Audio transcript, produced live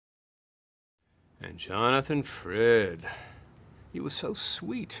And Jonathan Frid, he was so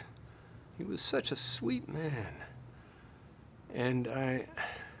sweet. He was such a sweet man. And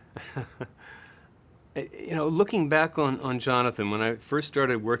you know, looking back on Jonathan, when I first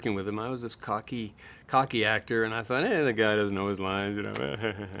started working with him, I was this cocky actor, and I thought, the guy doesn't know his lines, you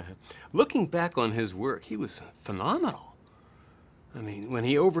know. Looking back on his work, he was phenomenal. I mean, when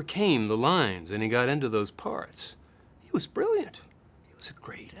he overcame the lines and he got into those parts, he was brilliant. He was a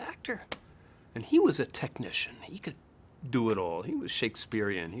great actor. And he was a technician. He could do it all. He was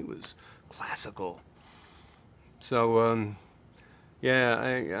Shakespearean. He was classical. So,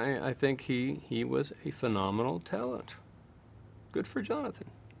 yeah, I think he was a phenomenal talent. Good for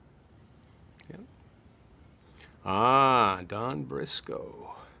Jonathan. Yeah. Ah, Don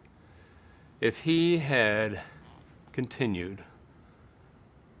Briscoe. If he had continued,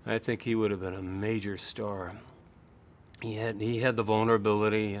 I think he would have been a major star. He had the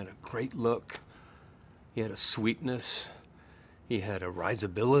vulnerability, he had a great look, he had a sweetness, he had a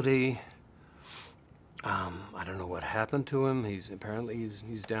risability. I don't know what happened to him. Apparently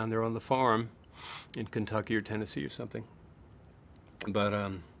he's down there on the farm in Kentucky or Tennessee or something. But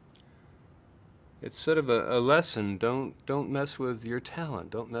it's sort of a lesson. Don't mess with your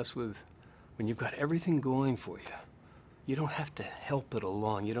talent. Don't mess with when you've got everything going for you. You don't have to help it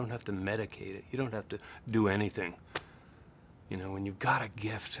along. You don't have to medicate it. You don't have to do anything. You know, when you've got a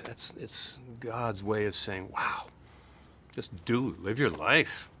gift, it's God's way of saying, wow, just live your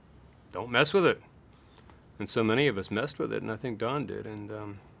life. Don't mess with it. And so many of us messed with it, and I think Don did,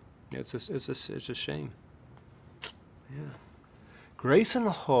 and it's a shame. Yeah. Grayson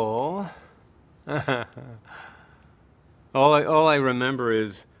Hall. all I remember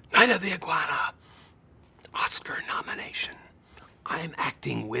is Night of the Iguana, Oscar nomination. I am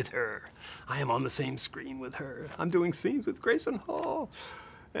acting with her. I am on the same screen with her. I'm doing scenes with Grayson Hall.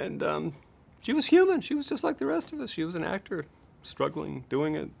 And she was human. She was just like the rest of us. She was an actor, struggling,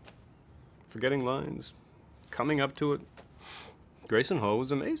 doing it, forgetting lines, coming up to it. Grayson Hall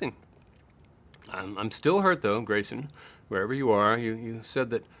was amazing. I'm still hurt though, Grayson, wherever you are. You said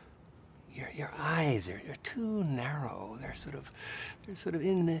that your eyes are too narrow. They're sort of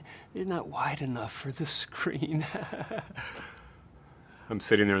they're not wide enough for the screen. I'm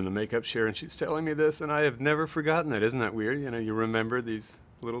sitting there in the makeup chair and she's telling me this, and I have never forgotten that. Isn't that weird? You know, you remember these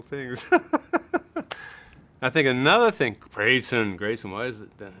little things. I think another thing, Grayson, why is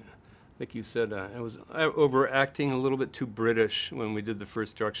it? I think you said I was overacting a little bit too British when we did the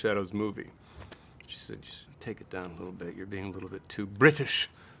first Dark Shadows movie. She said, just take it down a little bit. You're being a little bit too British.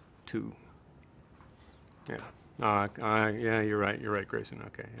 Yeah. Yeah, you're right, Grayson.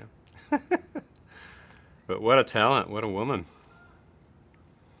 Okay, yeah. But what a talent, what a woman.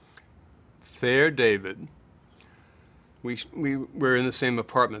 Thayer David. We were in the same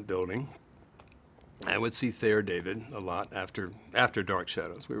apartment building. I would see Thayer David a lot after Dark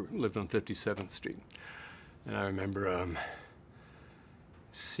Shadows. We lived on 57th Street. And I remember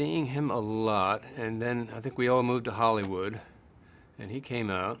seeing him a lot, and then I think we all moved to Hollywood, and he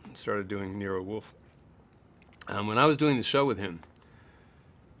came out and started doing Nero Wolfe. When I was doing the show with him,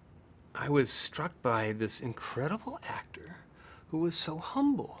 I was struck by this incredible actor who was so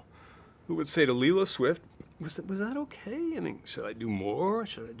humble, who would say to Lila Swift, was that okay? I mean, should I do more?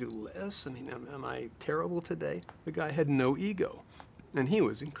 Should I do less? I mean, am I terrible today? The guy had no ego, and he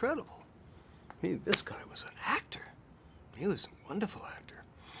was incredible. This guy was an actor. He was a wonderful actor.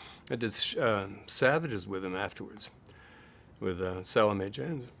 I did Savages with him afterwards, with Salome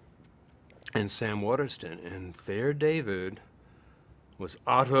Jaynes and Sam Waterston, and Thayer David was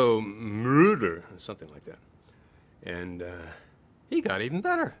Otto Mruder, something like that. And he got even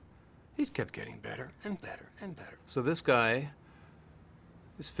better. He kept getting better and better and better. So this guy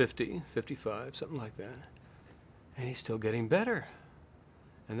is 50, 55, something like that, and he's still getting better.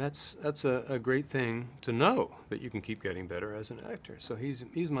 And that's a great thing to know, that you can keep getting better as an actor. So he's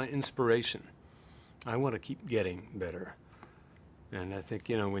my inspiration. I want to keep getting better. And I think,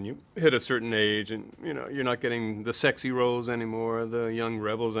 you know, when you hit a certain age and, you know, you're not getting the sexy roles anymore, the young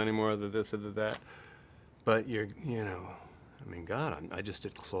rebels anymore, the this or the that, but you know, I mean, God, I just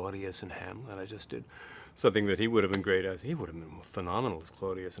did Claudius and Hamlet. I just did something that he would have been great as. He would have been phenomenal as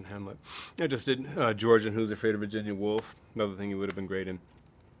Claudius and Hamlet. I just did George and Who's Afraid of Virginia Woolf, another thing he would have been great in.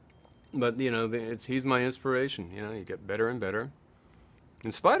 But, you know, he's my inspiration. You know, you get better and better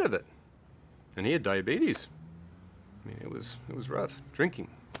in spite of it. And he had diabetes. I mean, it was rough. Drinking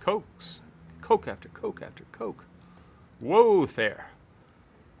Cokes, Coke after Coke after Coke. Whoa, there.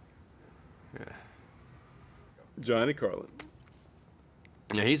 Yeah. Johnny Carlin.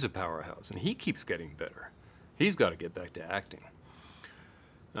 Now, he's a powerhouse, and he keeps getting better. He's got to get back to acting.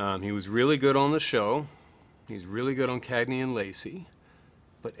 He was really good on the show. He's really good on Cagney and Lacey.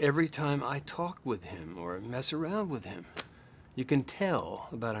 But every time I talk with him or mess around with him, you can tell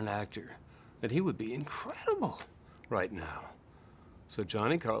about an actor that he would be incredible right now. So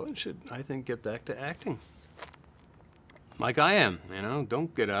Johnny Carlin should, I think, get back to acting. Like I am, you know,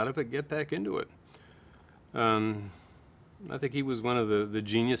 don't get out of it, get back into it. I think he was one of the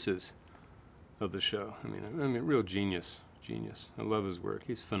geniuses of the show. I mean, real genius. I love his work.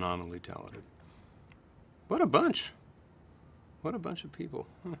 He's phenomenally talented. What a bunch. What a bunch of people.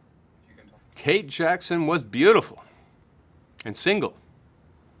 Huh. Kate Jackson was beautiful and single.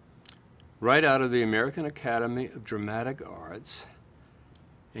 Right out of the American Academy of Dramatic Arts.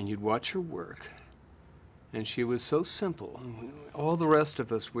 And you'd watch her work. And she was so simple. And all the rest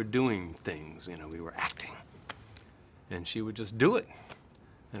of us were doing things, you know, we were acting. And she would just do it.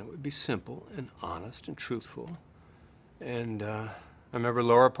 And it would be simple and honest and truthful. And I remember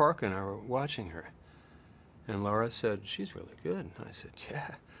Laura Parker and I were watching her. And Laura said, she's really good. And I said,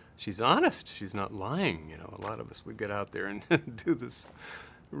 yeah, she's honest. She's not lying. You know, a lot of us would get out there and do this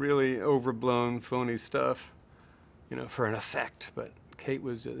really overblown, phony stuff, you know, for an effect. But Kate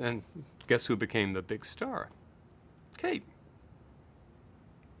was, and guess who became the big star? Kate.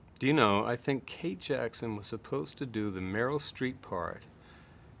 Do you know, I think Kate Jackson was supposed to do the Meryl Streep part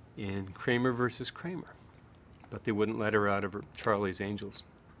in Kramer versus Kramer, but they wouldn't let her out of her Charlie's Angels.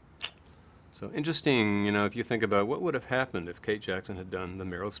 So interesting, you know, if you think about what would have happened if Kate Jackson had done the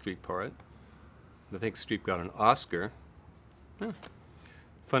Meryl Streep part. I think Streep got an Oscar. Yeah.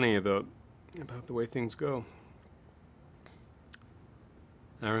 Funny about the way things go.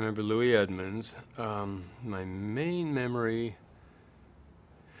 I remember Louis Edmonds. My main memory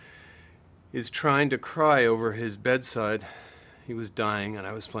is trying to cry over his bedside. He was dying, and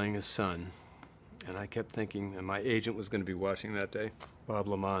I was playing his son. And I kept thinking, and my agent was going to be watching that day, Bob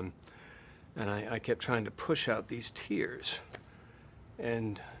Lamont, and I kept trying to push out these tears.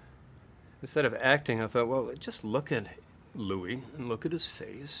 And instead of acting, I thought, well, just look at Louis and look at his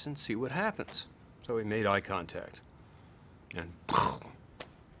face and see what happens. So we made eye contact. And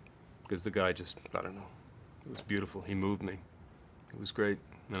because the guy just, I don't know, it was beautiful. He moved me. It was great,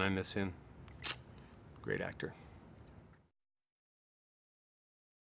 and I miss him. Great actor.